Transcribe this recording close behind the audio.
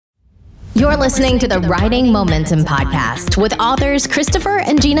You're listening to the Writing Momentum Podcast with authors Christopher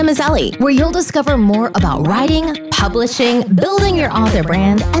and Gina Mazzelli, where you'll discover more about writing, publishing, building your author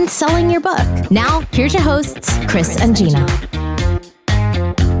brand, and selling your book. Now, here's your hosts, Chris and Gina.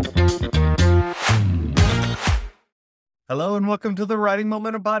 Hello and welcome to the Writing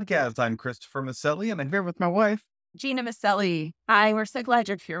Momentum Podcast. I'm Christopher Mazzelli and I'm here with my wife, Gina Mazzelli. Hi, we're so glad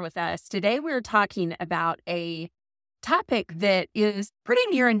you're here with us. Today we're talking about a topic that is pretty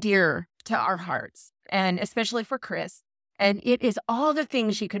near and dear to our hearts, and especially for Chris. And it is all the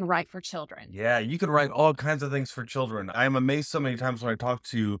things you can write for children. Yeah, you can write all kinds of things for children. I am amazed so many times when I talk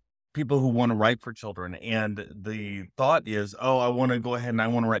to people who want to write for children, and the thought is, oh, I want to go ahead and I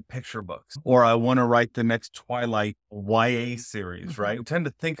want to write picture books, or I want to write the next Twilight YA series, right? We tend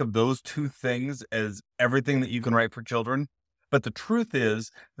to think of those two things as everything that you can write for children. But the truth is,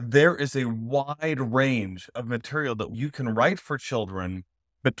 there is a wide range of material that you can write for children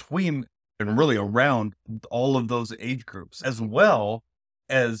between and really around all of those age groups, as well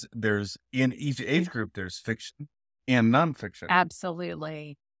as there's in each age group, there's fiction and nonfiction.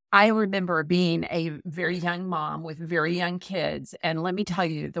 Absolutely. I remember being a very young mom with very young kids. And let me tell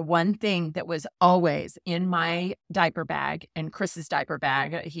you, the one thing that was always in my diaper bag and Chris's diaper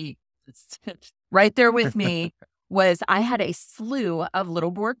bag, he's right there with me, was I had a slew of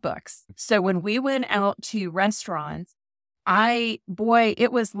little board books. So when we went out to restaurants,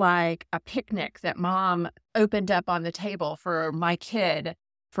 it was like a picnic that mom opened up on the table for my kid,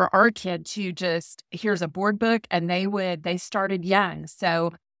 for our kid to just, here's a board book. And they started young.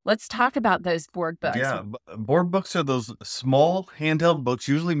 So let's talk about those board books. Yeah, board books are those small handheld books,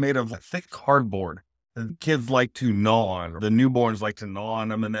 usually made of thick cardboard. The kids like to gnaw on, the newborns like to gnaw on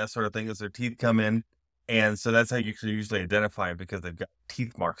them and that sort of thing as their teeth come in. And so that's how you can usually identify them, because they've got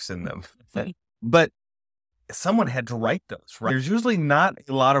teeth marks in them. But someone had to write those, right? There's usually not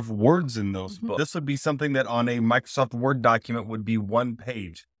a lot of words in those books. This would be something that on a Microsoft Word document would be one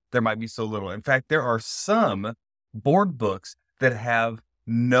page. There might be so little. In fact, there are some board books that have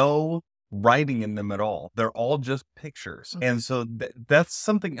no writing in them at all. They're all just pictures. And so that's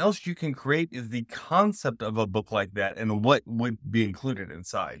something else you can create, is the concept of a book like that and what would be included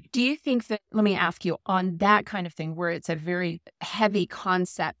inside. Do you think that, let me ask you, on that kind of thing where it's a very heavy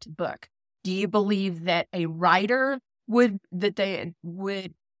concept book, do you believe that a writer would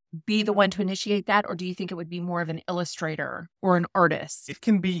be the one to initiate that? Or do you think it would be more of an illustrator or an artist? It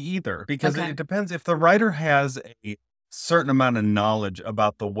can be either, because it depends. If the writer has a certain amount of knowledge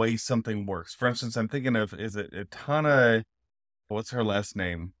about the way something works. For instance, I'm thinking of, is it Tana, what's her last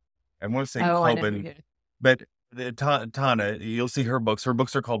name? I want to say Coben, but Tana, you'll see her books. Her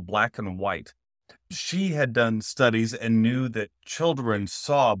books are called Black and White. She had done studies and knew that children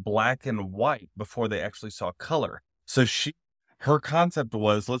saw black and white before they actually saw color. So her concept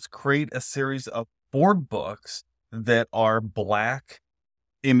was, let's create a series of board books that are black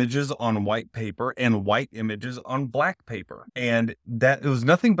images on white paper and white images on black paper. And that it was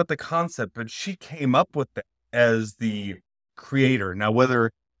nothing but the concept, but she came up with that as the creator. Now,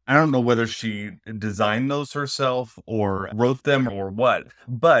 I don't know whether she designed those herself or wrote them or what,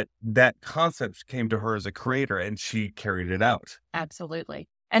 but that concept came to her as a creator and she carried it out. Absolutely.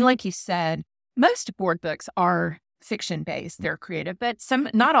 And like you said, most board books are fiction-based. They're creative, but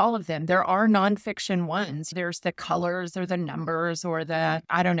not all of them. There are nonfiction ones. There's the colors or the numbers or the,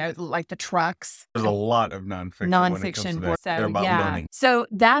 I don't know, like the trucks. There's a lot of nonfiction books. They're about learning. So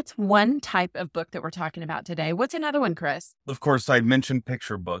that's one type of book that we're talking about today. What's another one, Chris? Of course, I mentioned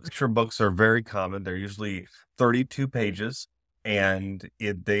picture books. Picture books are very common. They're usually 32 pages, and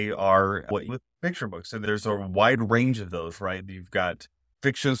they are with picture books. And there's a wide range of those, right? You've got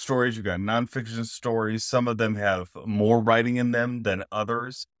fiction stories, you've got nonfiction stories. Some of them have more writing in them than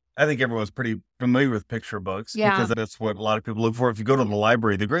others. I think everyone's pretty familiar with picture books because that's what a lot of people look for. If you go to the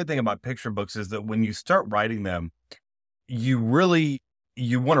library, the great thing about picture books is that when you start writing them, you want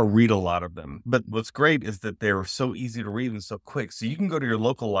to read a lot of them. But what's great is that they're so easy to read and so quick. So you can go to your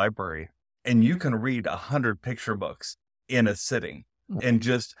local library and you can read 100 picture books in a sitting and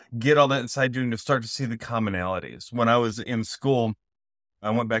just get all that inside you and start to see the commonalities. When I was in school, I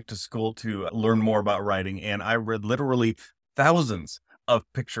went back to school to learn more about writing, and I read literally thousands of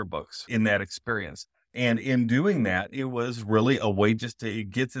picture books in that experience. And in doing that, it was really a way just to, it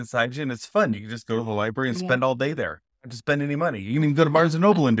gets inside you and it's fun. You can just go to the library and spend all day there. Not to spend any money. You can even go to Barnes &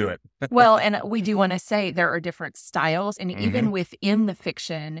 Noble and do it. Well, and we do want to say there are different styles. And even within the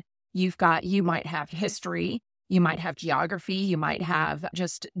fiction, you might have history, you might have geography, you might have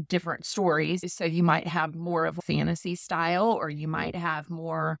just different stories. So you might have more of a fantasy style, or you might have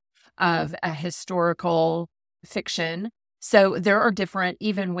more of a historical fiction. So there are different,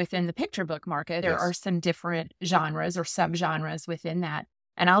 even within the picture book market, there Yes. are some different genres or subgenres within that.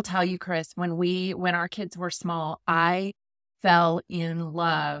 And I'll tell you, Chris, when our kids were small, I fell in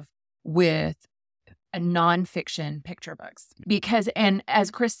love with a nonfiction picture books because, and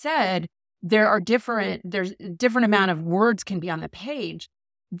as Chris said, there's a different amount of words can be on the page.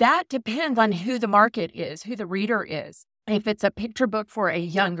 That depends on who the market is, who the reader is. If it's a picture book for a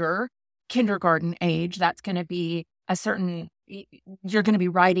younger kindergarten age, that's going to be you're going to be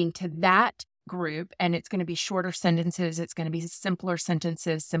writing to that group, and it's going to be shorter sentences. It's going to be simpler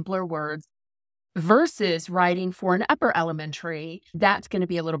sentences, simpler words, versus writing for an upper elementary. That's going to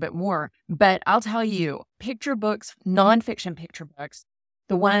be a little bit more. But I'll tell you, picture books, nonfiction picture books,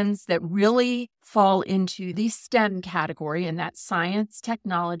 the ones that really fall into the STEM category, and that's science,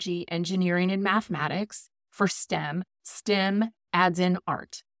 technology, engineering, and mathematics for STEM. STEM adds in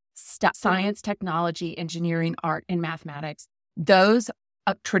art. Science, technology, engineering, art, and mathematics. Those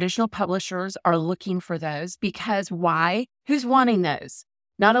traditional publishers are looking for those because why? Who's wanting those?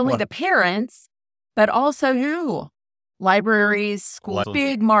 Not only the parents, but also who? Libraries, schools,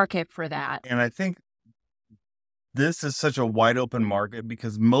 big market for that. And I think this is such a wide open market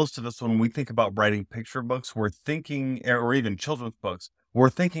because most of us, when we think about writing picture books, we're thinking, or even children's books, we're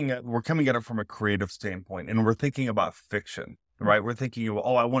coming at it from a creative standpoint, and we're thinking about fiction, right? We're thinking,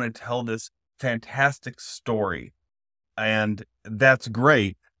 I want to tell this fantastic story. And that's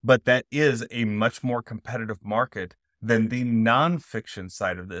great, but that is a much more competitive market than the nonfiction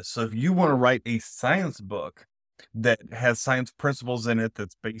side of this. So if you want to write a science book that has science principles in it,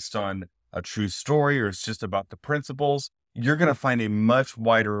 that's based on a true story, or it's just about the principles, you're going to find a much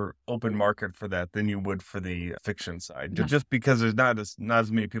wider open market for that than you would for the fiction side, just because there's not as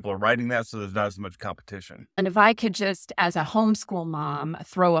many people are writing that, so there's not as much competition. And if I could just, as a homeschool mom,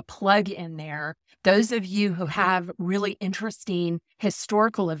 throw a plug in there, those of you who have really interesting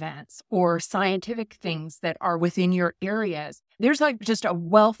historical events or scientific things that are within your areas, there's just a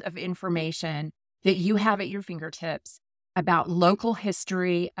wealth of information that you have at your fingertips about local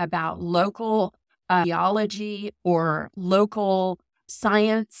history, about local geology or local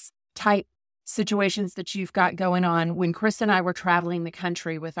science type situations that you've got going on. When Chris and I were traveling the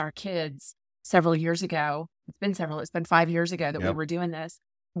country with our kids several years ago, it's been 5 years ago that we were doing this.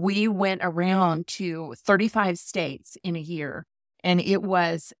 We went around to 35 states in a year, and it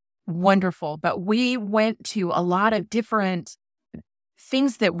was wonderful. But we went to a lot of different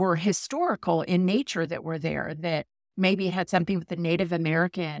things that were historical in nature that were there, that maybe had something with the Native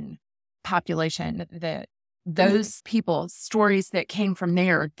American population, that those people, stories that came from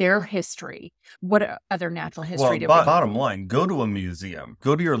their history. What other natural history did we have? Bottom line, go to a museum,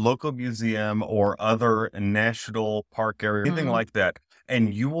 go to your local museum or other national park area, anything like that,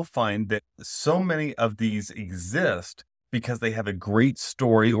 and you will find that so many of these exist because they have a great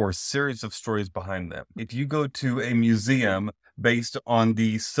story or a series of stories behind them. If you go to a museum based on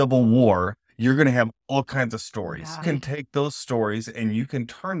the Civil War, you're going to have all kinds of stories. You can take those stories and you can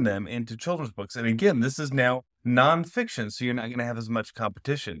turn them into children's books. And again, this is now nonfiction, so you're not going to have as much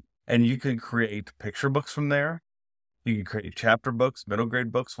competition. And you can create picture books from there. You can create chapter books, middle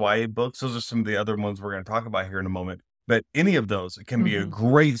grade books, YA books. Those are some of the other ones we're going to talk about here in a moment. But any of those can be a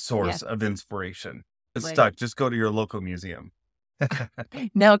great source of inspiration. It's stuck. Just go to your local museum.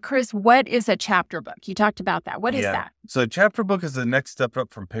 Now, Chris, what is a chapter book? You talked about that. What is that? So a chapter book is the next step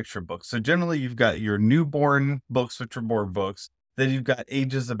up from picture books. So generally you've got your newborn books, which are board books. Then you've got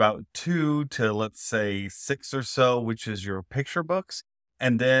ages about 2 to, let's say, 6 or so, which is your picture books.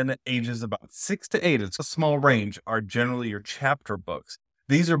 And then ages about 6 to 8, it's a small range, are generally your chapter books.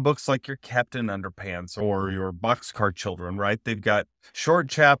 These are books like your Captain Underpants or your Boxcar Children, right? They've got short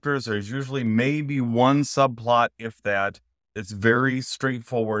chapters. There's usually maybe one subplot, if that. It's very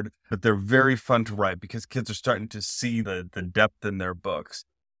straightforward, but they're very fun to write because kids are starting to see the depth in their books.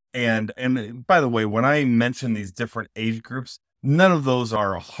 And by the way, when I mention these different age groups, none of those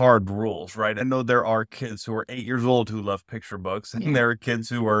are hard rules, right? I know there are kids who are 8 years old who love picture books, and there are kids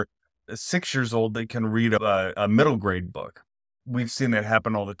who are 6 years old that can read a middle grade book. We've seen that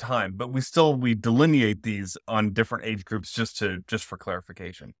happen all the time, but we delineate these on different age groups just for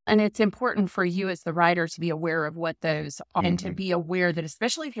clarification. And it's important for you as the writer to be aware of what those are and to be aware that,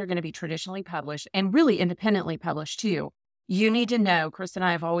 especially if you're going to be traditionally published and really independently published too, you need to know, Chris and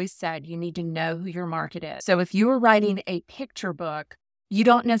I have always said, you need to know who your market is. So if you are writing a picture book, you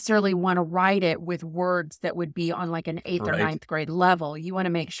don't necessarily want to write it with words that would be on like an 8th or 9th grade level. You want to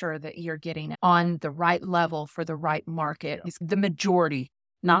make sure that you're getting on the right level for the right market. It's the majority,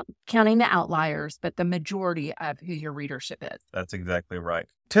 not counting the outliers, but the majority of who your readership is. That's exactly right.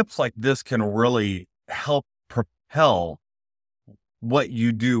 Tips like this can really help propel what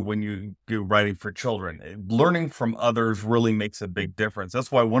you do when you do writing for children. Learning from others really makes a big difference.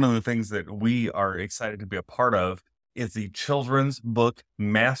 That's why one of the things that we are excited to be a part of is the Children's Book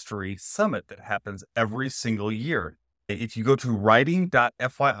Mastery Summit that happens every single year. If you go to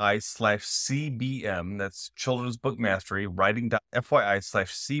writing.fyi/CBM, that's Children's Book Mastery,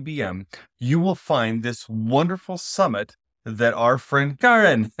 writing.fyi/CBM, you will find this wonderful summit that our friend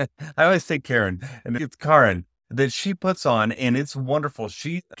Karen, I always say Karen, and it's Karen, that she puts on, and it's wonderful.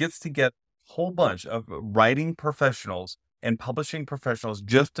 She gets to get a whole bunch of writing professionals and publishing professionals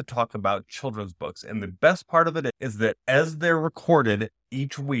just to talk about children's books. And the best part of it is that as they're recorded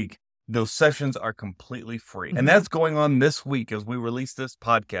each week, those sessions are completely free. And that's going on this week as we release this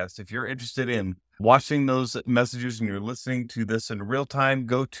podcast. If you're interested in watching those messages and you're listening to this in real time,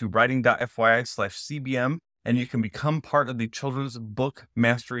 go to writing.fyi/CBM and you can become part of the Children's Book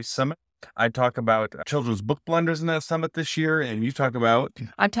Mastery Summit. I talk about children's book blenders in that summit this year, and you talk about...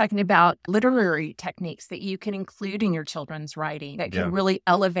 I'm talking about literary techniques that you can include in your children's writing that can really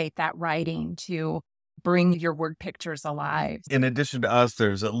elevate that writing to bring your word pictures alive. In addition to us,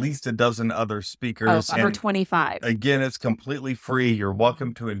 there's at least a dozen other speakers. Over 25. Again, it's completely free. You're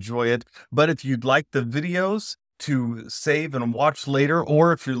welcome to enjoy it. But if you'd like the videos to save and watch later,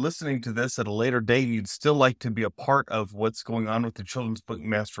 or if you're listening to this at a later date and you'd still like to be a part of what's going on with the Children's Book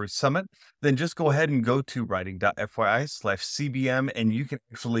Mastery Summit, then just go ahead and go to writing.fyi/CBM and you can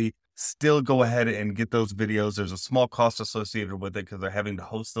actually still go ahead and get those videos. There's a small cost associated with it because they're having to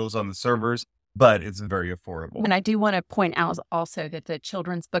host those on the servers, but it's very affordable. And I do want to point out also that the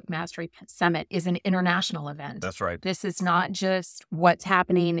Children's Book Mastery Summit is an international event. That's right. This is not just what's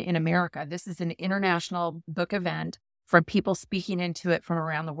happening in America. This is an international book event from people speaking into it from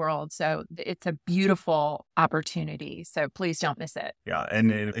around the world. So it's a beautiful opportunity. So please don't miss it. Yeah.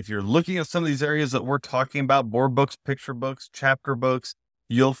 And if you're looking at some of these areas that we're talking about, board books, picture books, chapter books,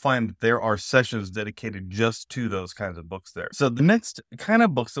 you'll find that there are sessions dedicated just to those kinds of books there. So the next kind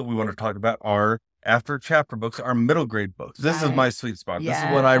of books that we want to talk about are, after chapter books, are middle grade books. This is my sweet spot. This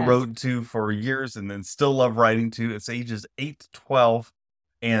is what I wrote to for years and then still love writing to. It's ages 8 to 12.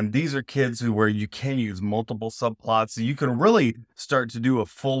 And these are kids where you can use multiple subplots. So you can really start to do a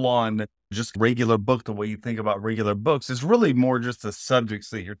full-on just regular book the way you think about regular books. It's really more just the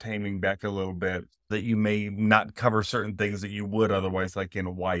subjects that you're taming back a little bit, that you may not cover certain things that you would otherwise, like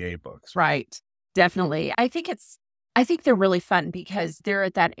in YA books. Right. Definitely. I think they're really fun because they're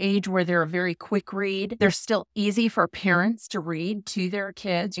at that age where they're a very quick read. They're still easy for parents to read to their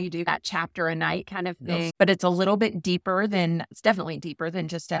kids. You do that chapter a night kind of thing, but it's definitely deeper than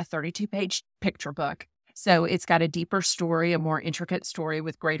just a 32-page picture book. So it's got a deeper story, a more intricate story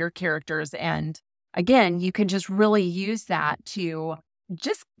with greater characters. And again, you can just really use that to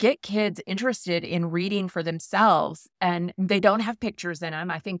just get kids interested in reading for themselves. And they don't have pictures in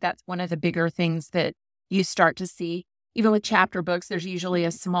them. I think that's one of the bigger things that you start to see. Even with chapter books, there's usually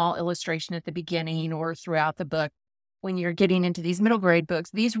a small illustration at the beginning or throughout the book. When you're getting into these middle grade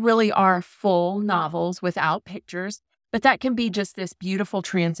books, these really are full novels without pictures, but that can be just this beautiful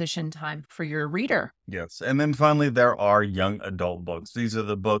transition time for your reader. Yes. And then finally, there are young adult books. These are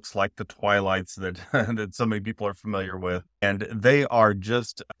the books like the Twilights that, that so many people are familiar with. And they're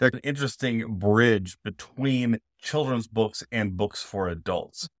an interesting bridge between children's books and books for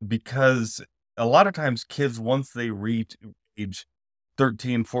adults, because a lot of times kids, once they reach age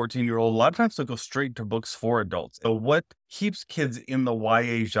 13, 14-year-old, a lot of times they'll go straight to books for adults. So what keeps kids in the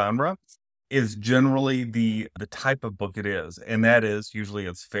YA genre is generally the type of book it is. And that is usually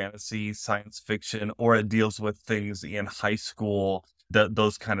it's fantasy, science fiction, or it deals with things in high school,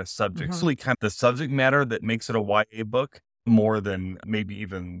 those kind of subjects. Really kind of the subject matter that makes it a YA book more than maybe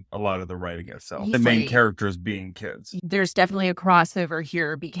even a lot of the writing itself. The main characters being kids. There's definitely a crossover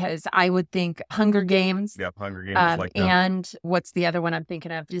here because I would think Hunger Games. Yep, Hunger Games like that. And what's the other one I'm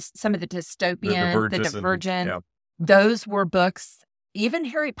thinking of? Just some of the dystopian, the Divergent. And, Those were books. Even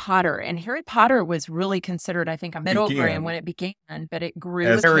Harry Potter. And Harry Potter was really considered, I think, a middle grade when it began, but it grew.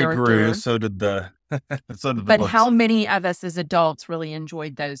 As Harry grew, so did the But books. How many of us as adults really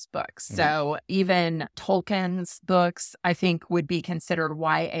enjoyed those books? Mm-hmm. So even Tolkien's books, I think, would be considered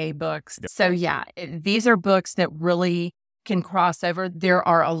YA books. Yep. So yeah, these are books that really can cross over. There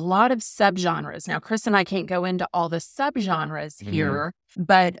are a lot of subgenres. Now, Chris and I can't go into all the subgenres here,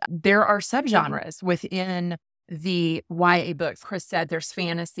 but there are subgenres within the YA books. Chris said there's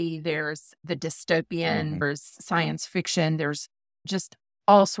fantasy, there's the dystopian, there's science fiction, there's just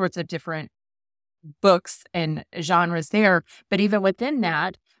all sorts of different books and genres there. But even within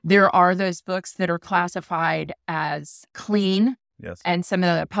that, there are those books that are classified as clean. Yes. And some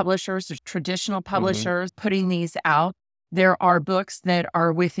of the publishers, the traditional publishers, putting these out. There are books that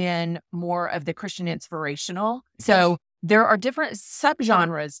are within more of the Christian inspirational. So there are different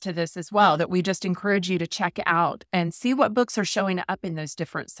subgenres to this as well that we just encourage you to check out and see what books are showing up in those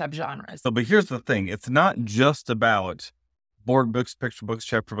different subgenres. So, but here's the thing. It's not just about board books, picture books,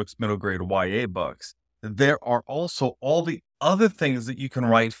 chapter books, middle grade YA books. There are also all the other things that you can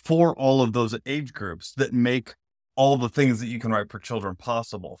write for all of those age groups that make all the things that you can write for children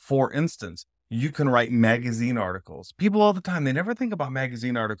possible. For instance, you can write magazine articles. People all the time, they never think about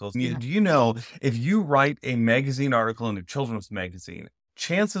magazine articles. Do you know, if you write a magazine article in a children's magazine,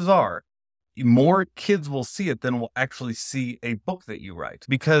 chances are more kids will see it than will actually see a book that you write,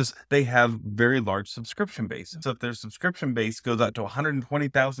 because they have very large subscription bases. So if their subscription base goes out to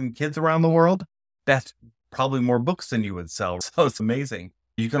 120,000 kids around the world, that's probably more books than you would sell. So it's amazing.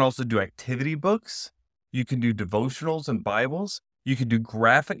 You can also do activity books. You can do devotionals and Bibles. You can do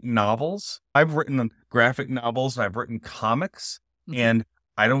graphic novels. I've written graphic novels and I've written comics, and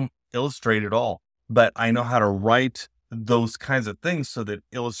I don't illustrate at all, but I know how to write those kinds of things so that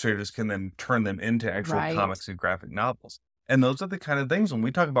illustrators can then turn them into actual comics and graphic novels. And those are the kind of things when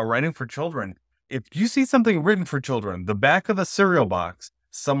we talk about writing for children. If you see something written for children, the back of the cereal box,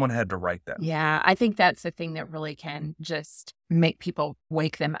 someone had to write that. Yeah, I think that's the thing that really can just make people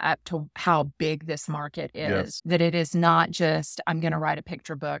wake them up to how big this market is. Yes. That it is not just, I'm going to write a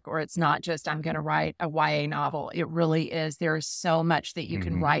picture book, or it's not just, I'm going to write a YA novel. It really is. There is so much that you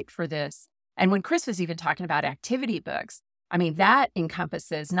can write for this. And when Chris was even talking about activity books, I mean, that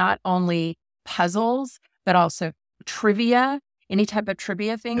encompasses not only puzzles, but also trivia, any type of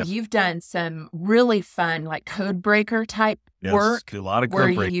trivia thing. Yep. You've done some really fun, like code breaker type work. Do a lot of where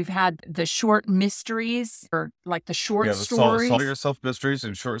code breaking. you've had the short mysteries, or like the short the stories. Solve Yourself mysteries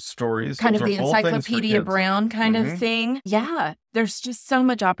and short stories. Kind Those of the are all things for Encyclopedia kids. Brown kind of thing. Yeah, there's just so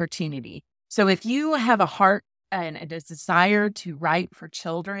much opportunity. So if you have a heart and a desire to write for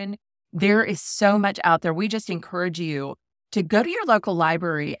children, there is so much out there. We just encourage you to go to your local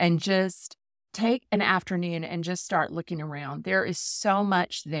library and just take an afternoon and just start looking around. There is so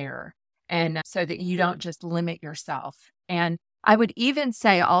much there, and so that you don't just limit yourself. And I would even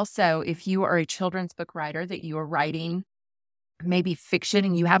say also, if you are a children's book writer, that you are writing maybe fiction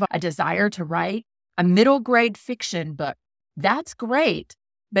and you have a desire to write a middle grade fiction book, that's great.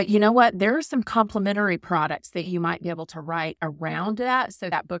 But you know what? There are some complementary products that you might be able to write around that, so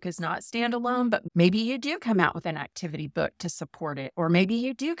that book is not standalone, but maybe you do come out with an activity book to support it, or maybe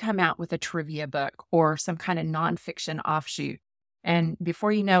you do come out with a trivia book or some kind of nonfiction offshoot. And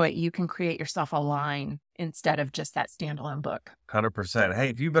before you know it, you can create yourself a line instead of just that standalone book. 100%.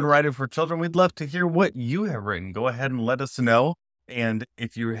 Hey, if you've been writing for children, we'd love to hear what you have written. Go ahead and let us know. And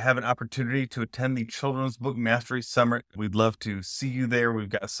if you have an opportunity to attend the Children's Book Mastery Summit, we'd love to see you there. We've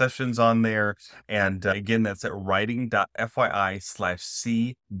got sessions on there. And again, that's at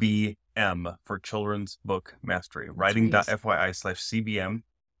writing.fyi/CBM for Children's Book Mastery. Writing.fyi/CBM.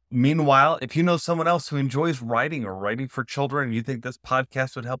 Meanwhile, if you know someone else who enjoys writing or writing for children and you think this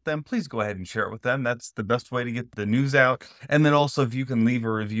podcast would help them, please go ahead and share it with them. That's the best way to get the news out. And then also, if you can leave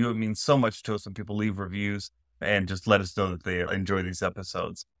a review, it means so much to us when people leave reviews and just let us know that they enjoy these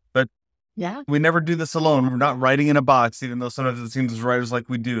episodes. But yeah, we never do this alone. We're not writing in a box, even though sometimes it seems as writers like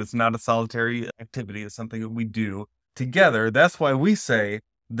we do. It's not a solitary activity. It's something that we do together. That's why we say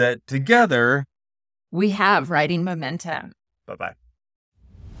that together we have writing momentum. Bye-bye.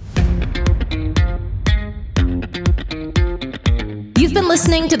 You've been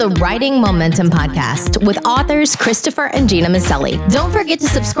listening to the Writing Momentum Podcast with authors Christopher and Gina Maselli. Don't forget to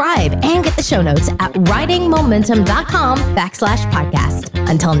subscribe and get the show notes at writingmomentum.com/podcast.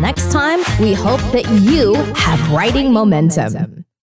 Until next time, we hope that you have writing momentum.